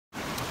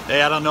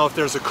Hey, I don't know if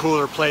there's a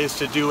cooler place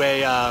to do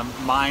a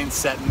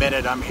Mindset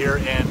Minute. I'm here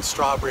in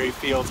Strawberry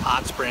Fields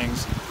Hot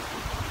Springs,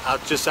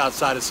 just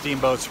outside of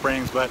Steamboat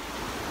Springs. But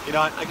you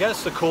know, I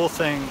guess the cool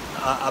thing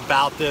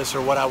about this,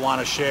 or what I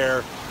want to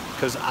share,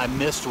 because I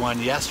missed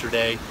one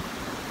yesterday,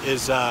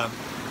 is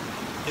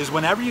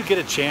whenever you get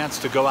a chance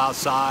to go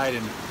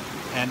outside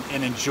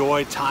and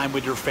enjoy time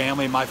with your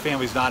family. My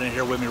family's not in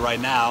here with me right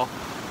now.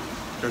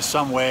 There's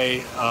some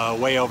way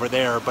over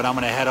there, but I'm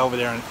going to head over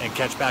there and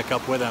catch back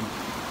up with them.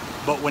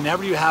 But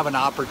whenever you have an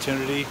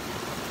opportunity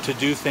to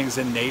do things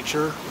in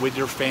nature with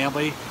your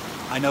family,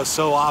 I know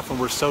so often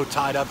we're so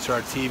tied up to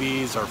our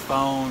TVs, our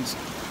phones,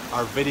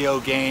 our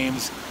video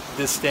games,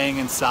 this staying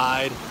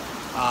inside.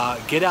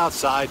 Get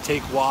outside,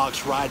 take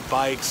walks, ride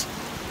bikes,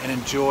 and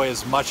enjoy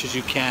as much as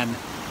you can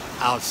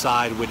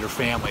outside with your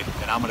family.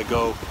 And I'm gonna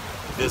go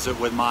visit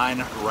with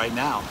mine right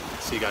now.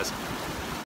 See you guys.